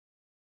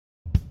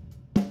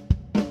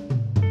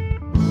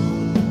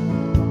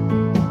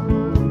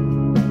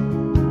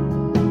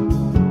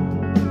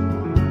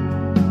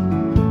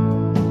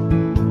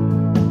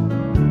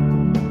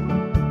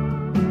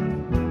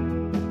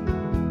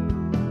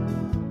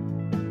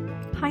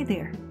Hi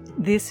there,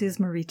 this is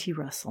Marie T.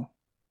 Russell.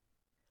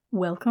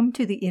 Welcome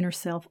to the Inner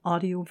Self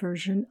audio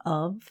version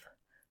of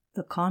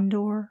The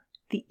Condor,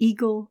 the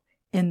Eagle,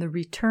 and the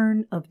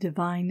Return of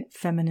Divine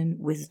Feminine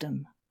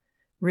Wisdom,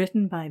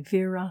 written by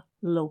Vera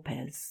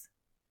Lopez.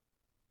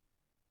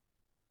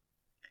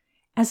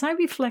 As I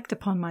reflect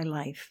upon my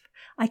life,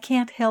 I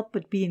can't help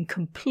but be in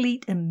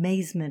complete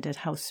amazement at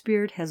how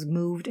Spirit has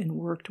moved and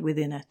worked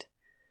within it.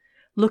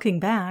 Looking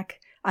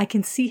back, I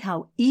can see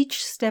how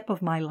each step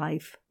of my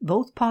life,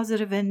 both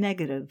positive and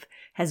negative,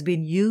 has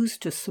been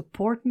used to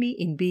support me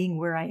in being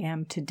where I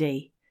am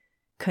today,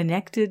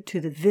 connected to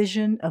the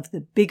vision of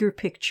the bigger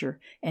picture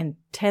and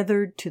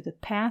tethered to the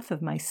path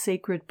of my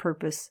sacred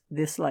purpose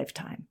this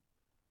lifetime.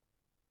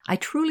 I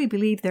truly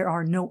believe there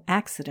are no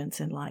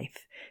accidents in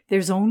life.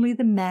 There's only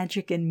the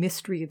magic and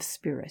mystery of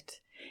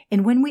Spirit.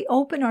 And when we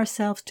open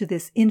ourselves to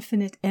this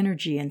infinite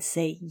energy and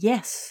say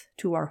yes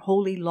to our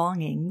holy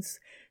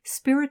longings,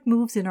 Spirit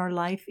moves in our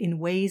life in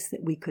ways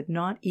that we could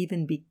not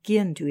even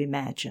begin to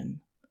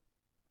imagine.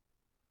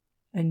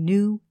 A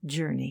new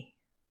journey.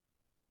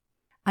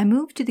 I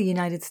moved to the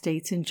United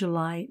States in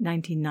July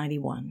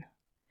 1991.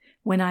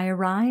 When I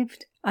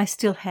arrived, I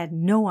still had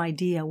no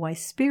idea why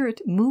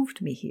Spirit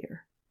moved me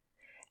here.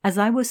 As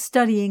I was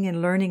studying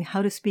and learning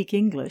how to speak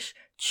English,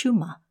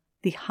 Chuma,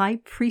 the high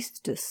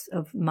priestess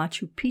of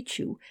Machu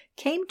Picchu,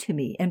 came to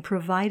me and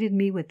provided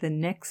me with the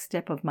next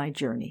step of my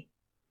journey.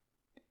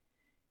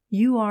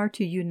 You are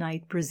to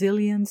unite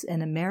Brazilians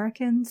and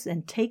Americans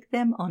and take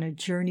them on a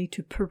journey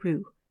to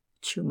Peru,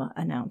 Chuma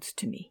announced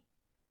to me.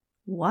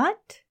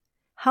 What?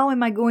 How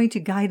am I going to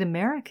guide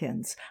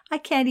Americans? I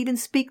can't even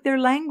speak their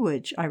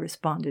language, I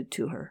responded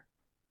to her.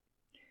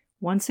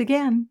 Once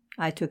again,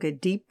 I took a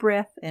deep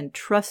breath and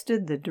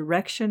trusted the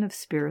direction of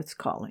Spirit's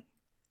calling.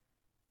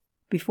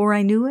 Before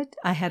I knew it,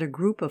 I had a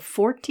group of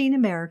 14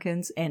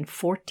 Americans and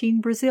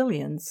 14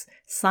 Brazilians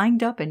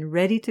signed up and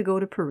ready to go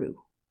to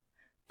Peru.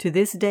 To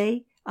this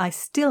day, I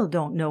still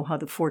don't know how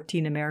the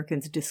 14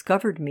 Americans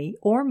discovered me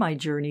or my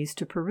journeys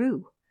to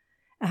Peru.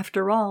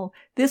 After all,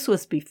 this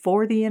was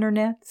before the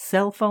internet,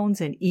 cell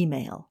phones, and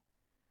email.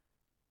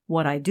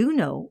 What I do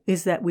know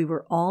is that we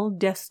were all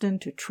destined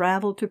to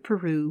travel to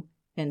Peru,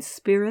 and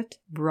Spirit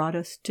brought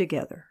us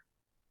together.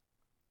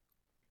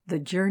 The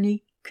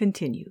journey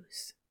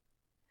continues.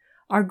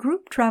 Our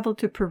group traveled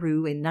to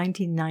Peru in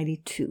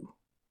 1992.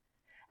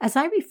 As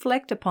I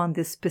reflect upon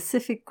this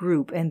specific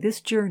group and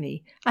this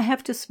journey, I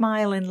have to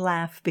smile and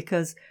laugh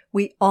because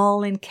we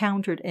all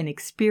encountered and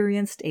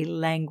experienced a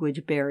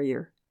language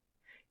barrier.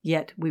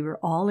 Yet we were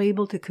all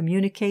able to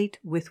communicate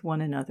with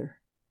one another.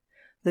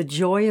 The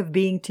joy of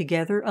being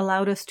together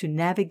allowed us to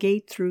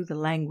navigate through the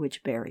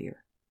language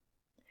barrier.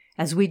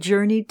 As we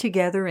journeyed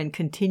together and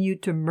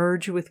continued to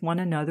merge with one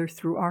another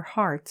through our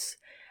hearts,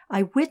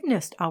 I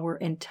witnessed our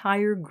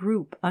entire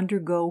group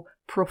undergo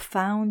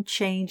profound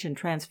change and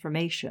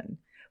transformation,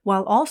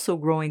 while also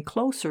growing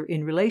closer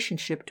in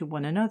relationship to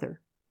one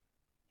another.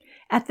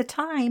 At the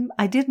time,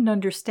 I didn't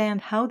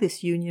understand how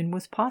this union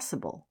was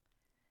possible.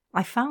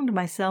 I found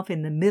myself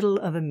in the middle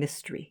of a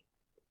mystery.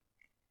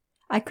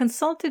 I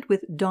consulted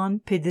with Don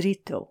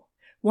Pedrito,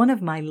 one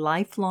of my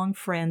lifelong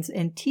friends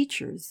and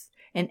teachers,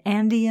 an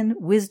Andean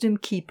wisdom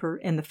keeper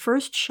and the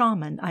first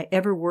shaman I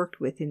ever worked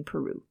with in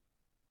Peru.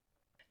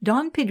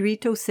 Don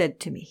Pedrito said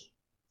to me,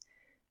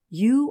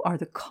 "You are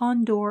the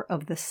condor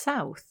of the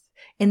South,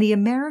 and the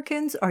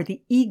Americans are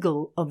the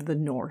eagle of the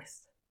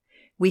North.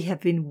 We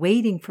have been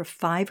waiting for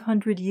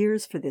 500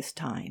 years for this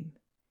time.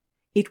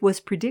 It was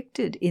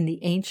predicted in the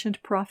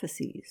ancient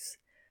prophecies.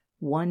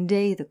 One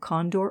day the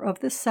condor of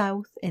the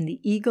South and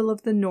the eagle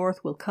of the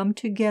North will come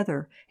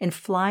together and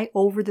fly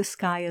over the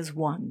sky as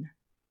one.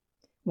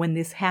 When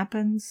this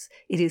happens,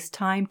 it is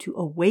time to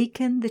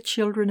awaken the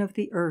children of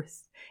the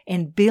earth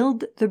and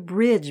build the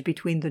bridge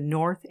between the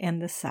North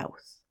and the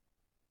South.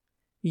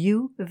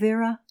 You,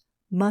 Vera,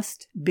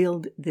 must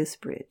build this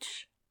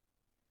bridge."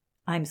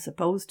 I'm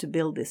supposed to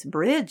build this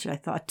bridge, I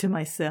thought to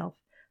myself.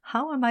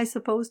 How am I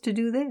supposed to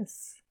do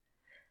this?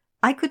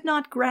 I could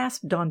not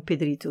grasp Don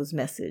Pedrito's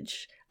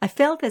message. I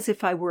felt as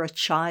if I were a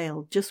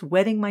child just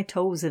wetting my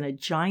toes in a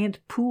giant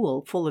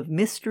pool full of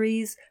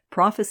mysteries,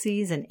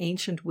 prophecies, and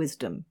ancient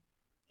wisdom.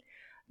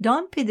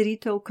 Don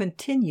Pedrito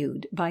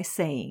continued by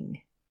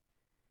saying,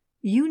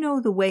 "You know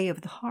the way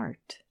of the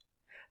heart.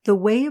 The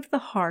way of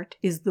the heart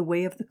is the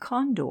way of the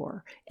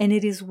condor, and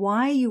it is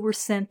why you were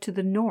sent to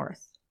the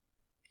North.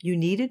 You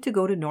needed to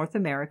go to North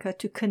America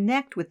to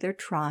connect with their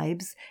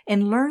tribes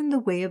and learn the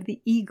way of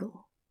the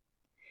eagle.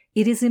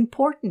 It is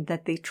important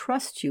that they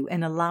trust you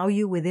and allow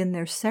you within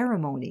their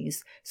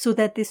ceremonies so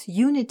that this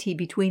unity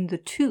between the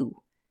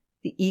two,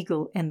 the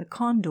eagle and the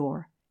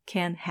condor,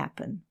 can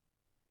happen.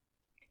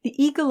 The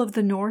eagle of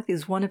the North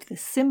is one of the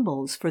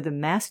symbols for the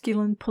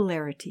masculine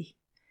polarity.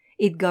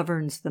 It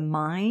governs the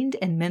mind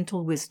and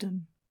mental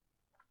wisdom.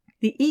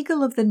 The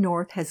eagle of the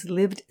North has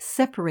lived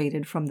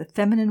separated from the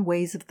feminine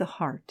ways of the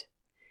heart,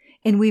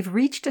 and we've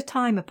reached a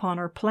time upon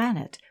our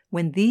planet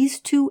when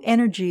these two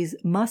energies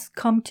must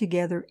come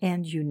together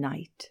and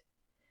unite.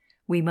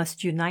 We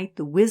must unite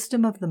the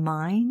wisdom of the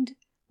mind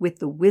with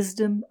the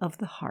wisdom of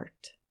the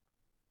heart.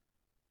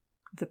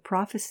 The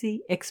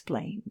prophecy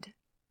explained.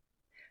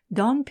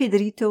 Don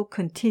Pedrito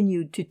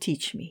continued to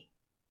teach me.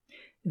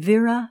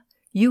 Vera,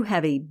 you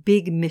have a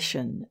big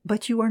mission,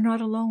 but you are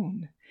not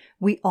alone.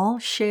 We all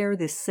share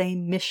this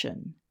same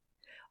mission.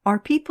 Our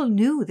people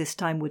knew this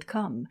time would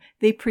come.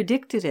 They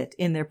predicted it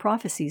in their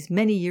prophecies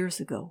many years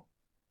ago.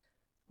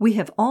 We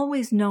have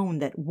always known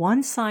that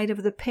one side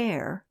of the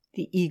pair,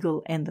 the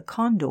eagle and the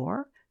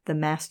condor, the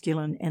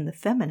masculine and the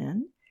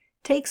feminine,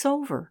 takes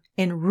over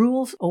and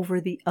rules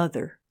over the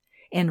other.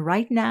 And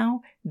right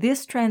now,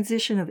 this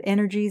transition of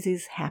energies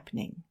is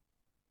happening.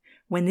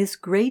 When this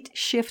great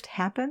shift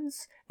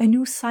happens, a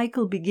new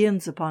cycle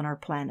begins upon our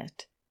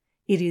planet.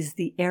 It is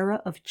the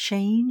era of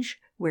change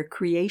where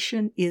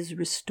creation is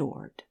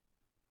restored.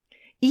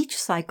 Each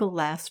cycle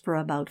lasts for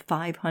about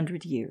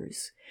 500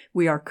 years.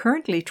 We are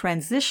currently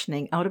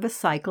transitioning out of a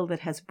cycle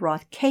that has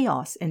brought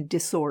chaos and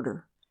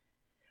disorder.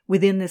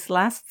 Within this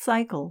last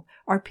cycle,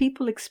 our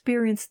people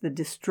experienced the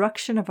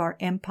destruction of our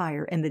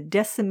empire and the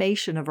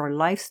decimation of our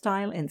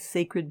lifestyle and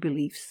sacred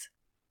beliefs.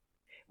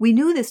 We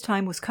knew this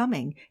time was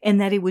coming and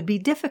that it would be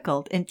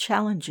difficult and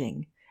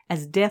challenging,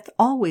 as death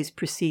always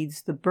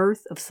precedes the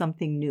birth of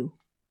something new.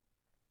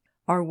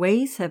 Our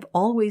ways have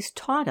always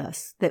taught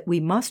us that we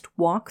must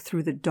walk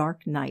through the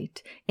dark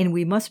night, and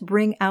we must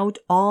bring out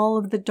all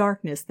of the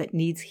darkness that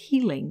needs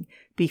healing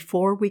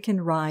before we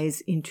can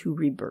rise into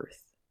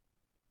rebirth.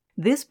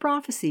 This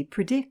prophecy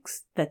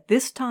predicts that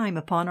this time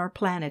upon our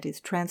planet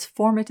is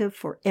transformative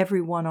for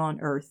everyone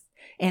on Earth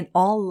and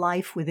all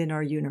life within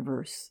our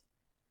universe.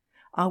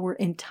 Our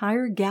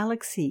entire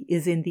galaxy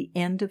is in the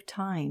end of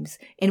times,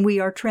 and we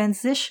are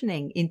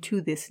transitioning into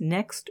this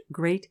next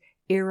great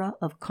era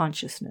of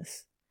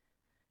consciousness.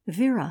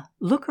 Vera,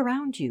 look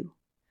around you.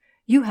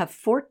 You have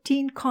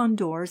 14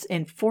 condors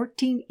and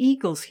 14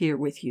 eagles here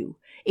with you,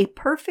 a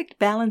perfect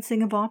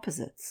balancing of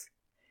opposites.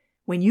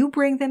 When you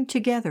bring them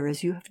together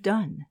as you have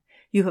done,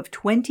 you have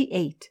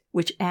 28,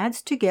 which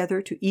adds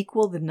together to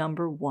equal the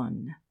number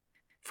 1.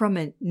 From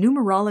a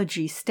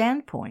numerology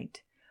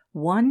standpoint,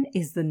 1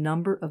 is the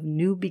number of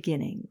new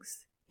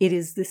beginnings. It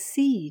is the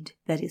seed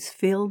that is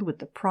filled with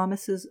the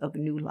promises of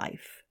new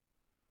life.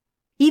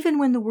 Even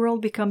when the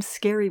world becomes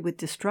scary with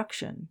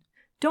destruction,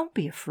 don't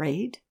be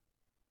afraid.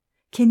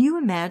 Can you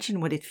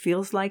imagine what it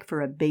feels like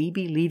for a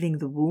baby leaving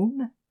the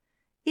womb?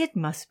 It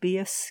must be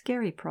a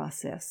scary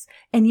process,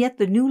 and yet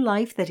the new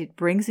life that it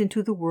brings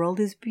into the world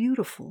is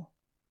beautiful.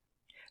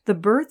 The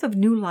birth of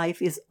new life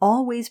is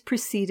always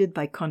preceded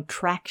by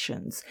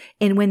contractions,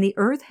 and when the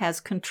earth has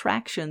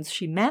contractions,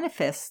 she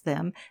manifests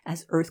them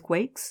as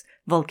earthquakes,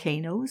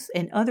 volcanoes,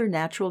 and other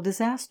natural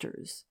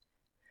disasters.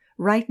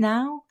 Right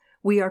now,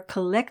 we are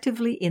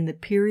collectively in the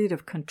period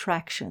of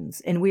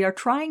contractions, and we are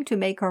trying to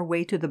make our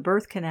way to the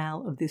birth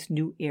canal of this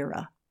new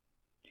era.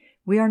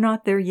 We are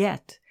not there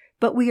yet,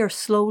 but we are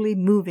slowly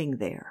moving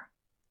there.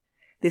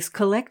 This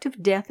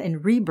collective death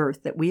and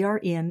rebirth that we are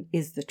in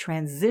is the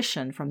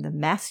transition from the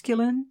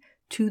masculine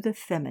to the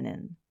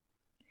feminine.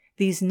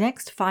 These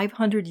next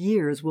 500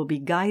 years will be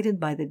guided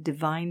by the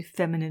divine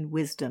feminine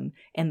wisdom,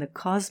 and the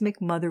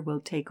cosmic mother will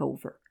take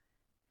over.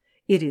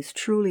 It is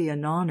truly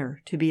an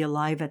honor to be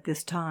alive at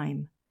this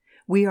time.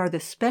 We are the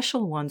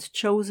special ones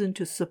chosen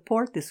to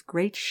support this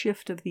great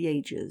shift of the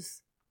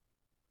ages.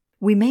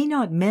 We may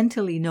not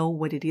mentally know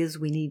what it is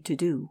we need to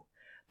do,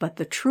 but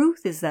the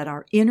truth is that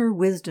our inner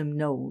wisdom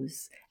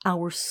knows,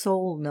 our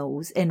soul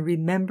knows, and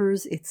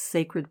remembers its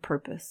sacred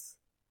purpose.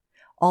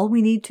 All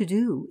we need to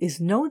do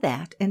is know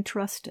that and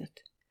trust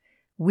it.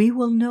 We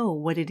will know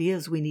what it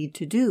is we need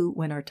to do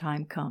when our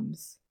time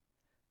comes.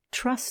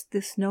 Trust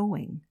this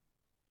knowing.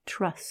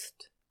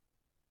 Trust.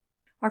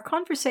 Our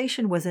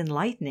conversation was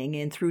enlightening,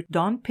 and through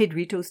Don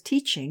Pedrito's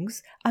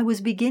teachings, I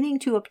was beginning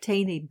to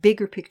obtain a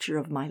bigger picture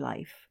of my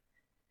life.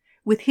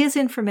 With his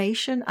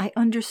information, I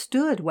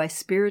understood why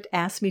Spirit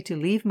asked me to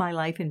leave my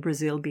life in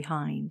Brazil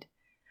behind.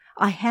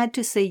 I had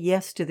to say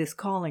yes to this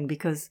calling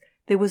because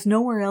there was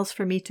nowhere else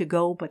for me to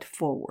go but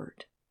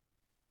forward.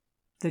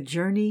 The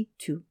journey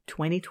to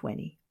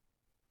 2020.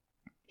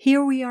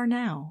 Here we are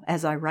now,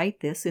 as I write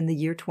this in the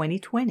year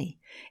 2020,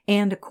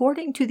 and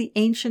according to the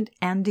ancient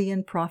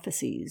Andean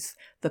prophecies,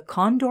 the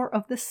condor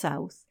of the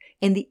south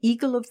and the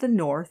eagle of the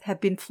north have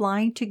been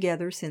flying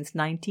together since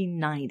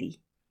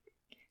 1990.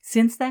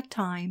 Since that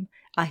time,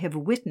 I have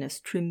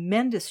witnessed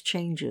tremendous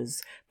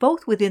changes,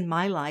 both within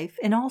my life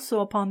and also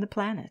upon the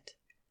planet.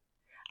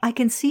 I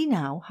can see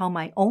now how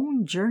my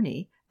own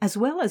journey, as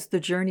well as the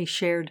journey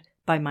shared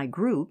by my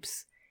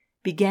groups,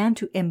 began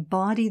to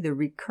embody the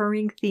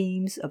recurring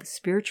themes of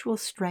spiritual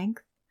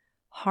strength,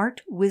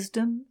 heart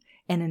wisdom,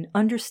 and an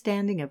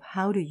understanding of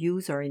how to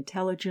use our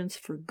intelligence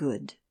for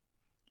good.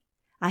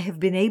 I have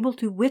been able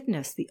to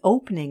witness the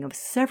opening of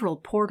several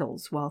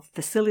portals while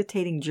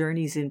facilitating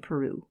journeys in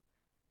Peru.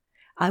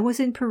 I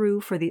was in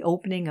Peru for the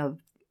opening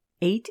of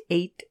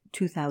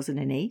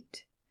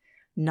 8/8/2008,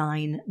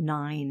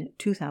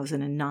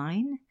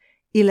 9/9/2009,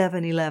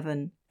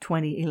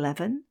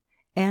 11/11/2011,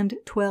 and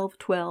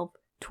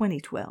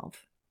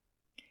 12/12/2012.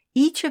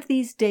 Each of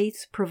these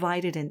dates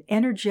provided an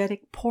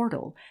energetic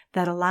portal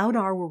that allowed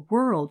our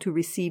world to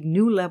receive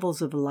new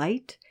levels of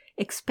light,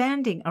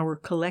 expanding our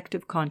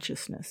collective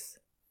consciousness.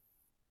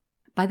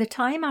 By the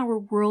time our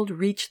world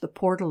reached the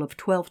portal of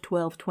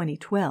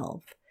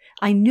 12/12/2012,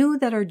 I knew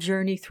that our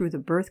journey through the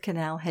birth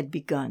canal had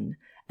begun,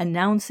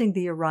 announcing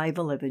the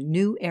arrival of a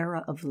new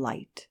era of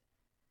light.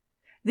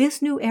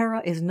 This new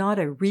era is not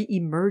a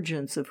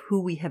re-emergence of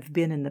who we have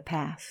been in the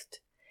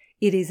past.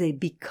 It is a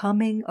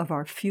becoming of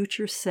our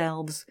future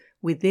selves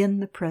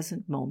within the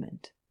present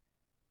moment.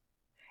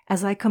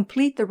 As I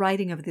complete the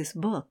writing of this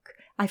book,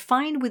 I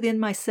find within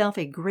myself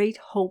a great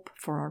hope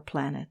for our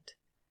planet.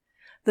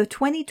 The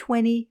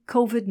 2020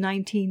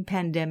 COVID-19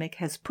 pandemic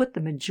has put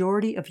the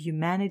majority of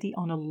humanity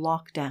on a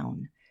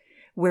lockdown,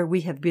 where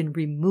we have been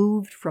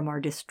removed from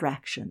our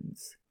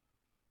distractions.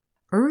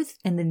 Earth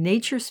and the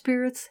nature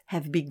spirits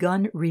have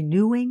begun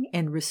renewing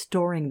and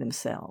restoring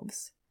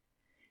themselves.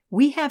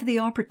 We have the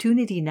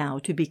opportunity now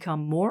to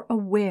become more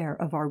aware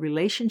of our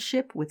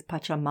relationship with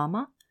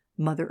Pachamama,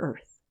 Mother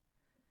Earth.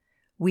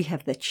 We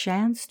have the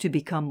chance to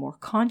become more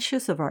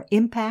conscious of our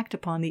impact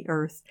upon the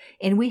earth,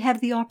 and we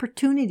have the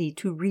opportunity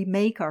to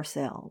remake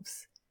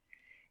ourselves.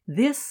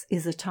 This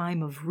is a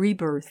time of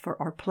rebirth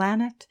for our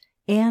planet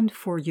and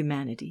for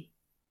humanity.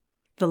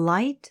 The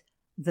light,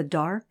 the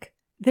dark,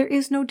 there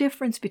is no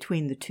difference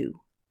between the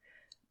two.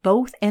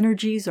 Both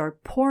energies are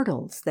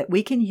portals that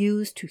we can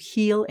use to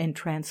heal and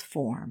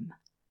transform.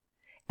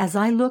 As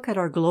I look at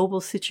our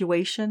global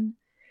situation,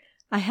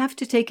 I have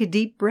to take a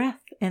deep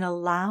breath and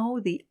allow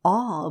the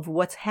awe of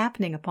what's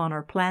happening upon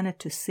our planet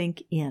to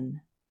sink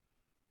in.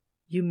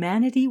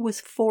 Humanity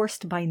was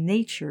forced by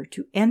nature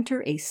to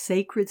enter a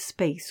sacred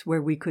space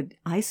where we could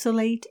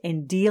isolate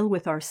and deal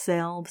with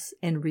ourselves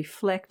and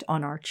reflect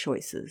on our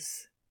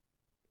choices.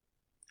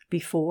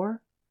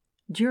 Before,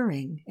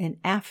 during, and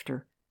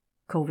after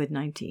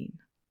COVID-19.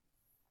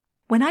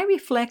 When I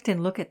reflect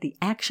and look at the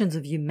actions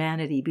of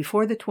humanity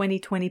before the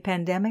 2020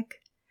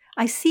 pandemic,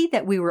 I see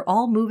that we were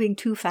all moving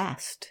too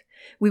fast.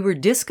 We were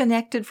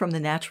disconnected from the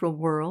natural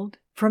world,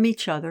 from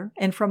each other,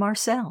 and from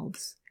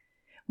ourselves.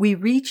 We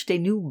reached a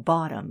new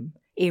bottom,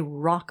 a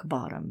rock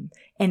bottom,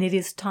 and it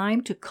is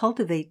time to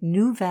cultivate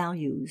new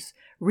values,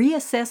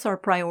 reassess our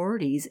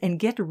priorities, and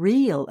get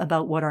real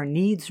about what our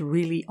needs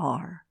really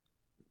are.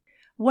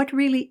 What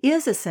really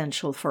is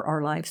essential for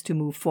our lives to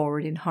move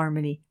forward in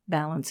harmony,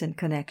 balance, and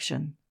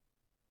connection.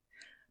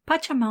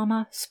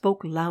 Pachamama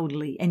spoke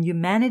loudly, and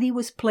humanity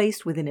was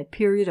placed within a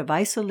period of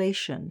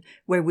isolation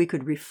where we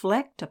could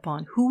reflect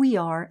upon who we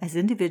are as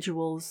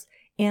individuals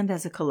and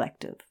as a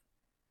collective.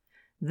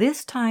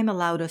 This time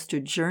allowed us to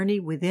journey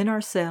within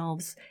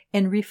ourselves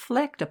and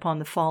reflect upon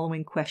the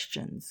following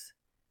questions.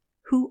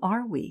 Who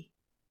are we?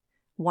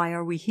 Why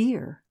are we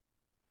here?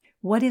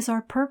 What is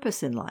our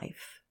purpose in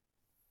life?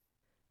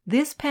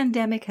 This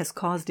pandemic has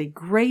caused a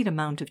great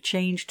amount of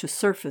change to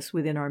surface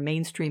within our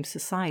mainstream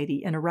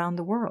society and around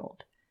the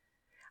world.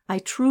 I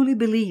truly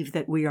believe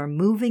that we are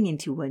moving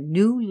into a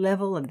new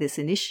level of this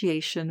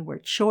initiation where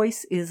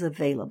choice is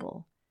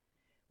available.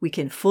 We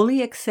can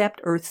fully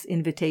accept Earth's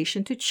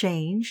invitation to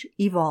change,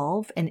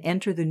 evolve, and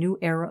enter the new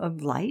era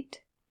of light,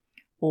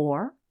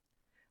 or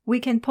we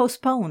can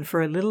postpone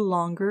for a little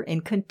longer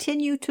and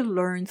continue to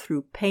learn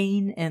through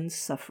pain and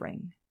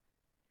suffering.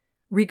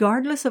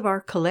 Regardless of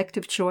our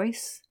collective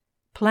choice,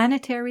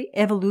 planetary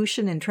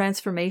evolution and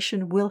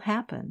transformation will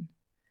happen.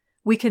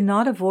 We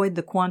cannot avoid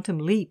the quantum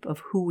leap of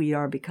who we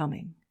are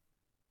becoming.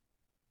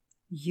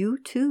 You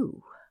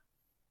too.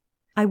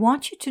 I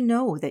want you to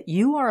know that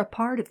you are a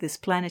part of this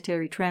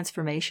planetary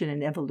transformation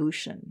and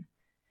evolution.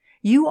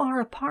 You are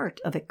a part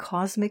of a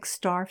cosmic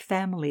star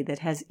family that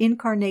has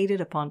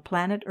incarnated upon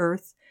planet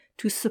Earth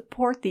to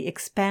support the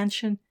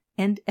expansion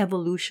and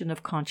evolution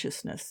of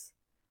consciousness.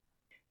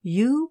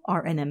 You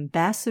are an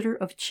ambassador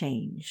of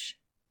change.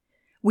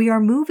 We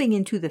are moving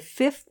into the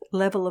 5th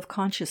level of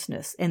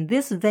consciousness, and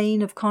this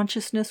vein of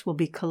consciousness will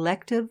be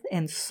collective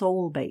and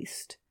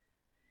soul-based.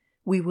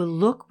 We will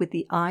look with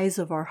the eyes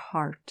of our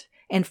heart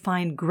and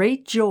find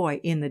great joy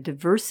in the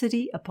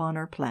diversity upon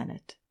our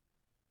planet.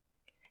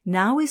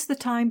 Now is the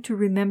time to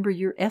remember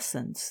your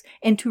essence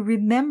and to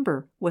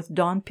remember what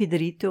Don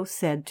Pedrito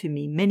said to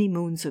me many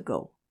moons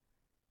ago.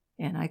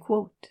 And I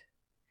quote,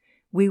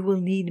 "We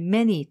will need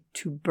many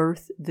to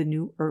birth the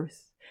new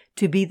earth,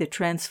 to be the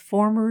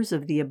transformers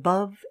of the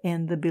above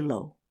and the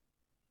below."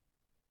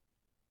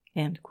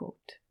 End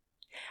quote.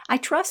 I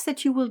trust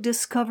that you will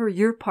discover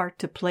your part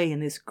to play in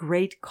this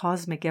great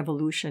cosmic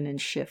evolution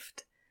and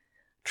shift.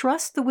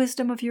 Trust the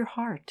wisdom of your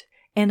heart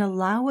and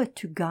allow it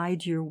to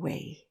guide your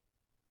way.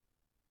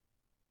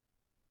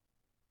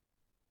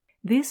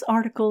 This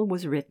article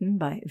was written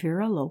by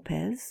Vera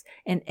Lopez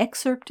and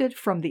excerpted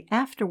from the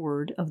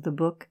afterword of the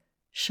book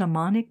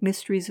Shamanic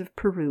Mysteries of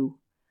Peru,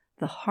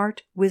 The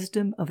Heart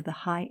Wisdom of the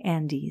High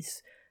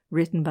Andes,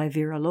 written by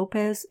Vera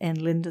Lopez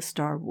and Linda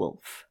Starr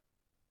Wolf.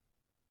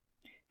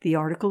 The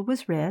article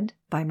was read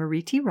by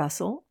Marie T.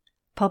 Russell,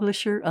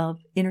 publisher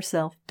of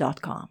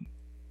InnerSelf.com.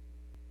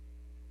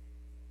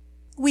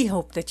 We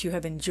hope that you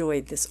have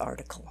enjoyed this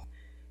article.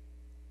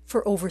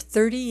 For over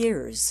 30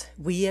 years,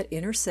 we at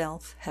Inner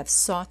Self have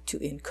sought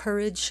to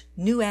encourage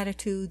new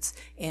attitudes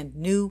and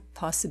new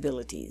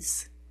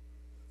possibilities.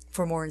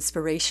 For more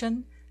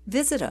inspiration,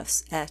 visit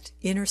us at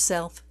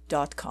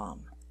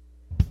innerself.com.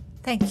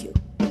 Thank you.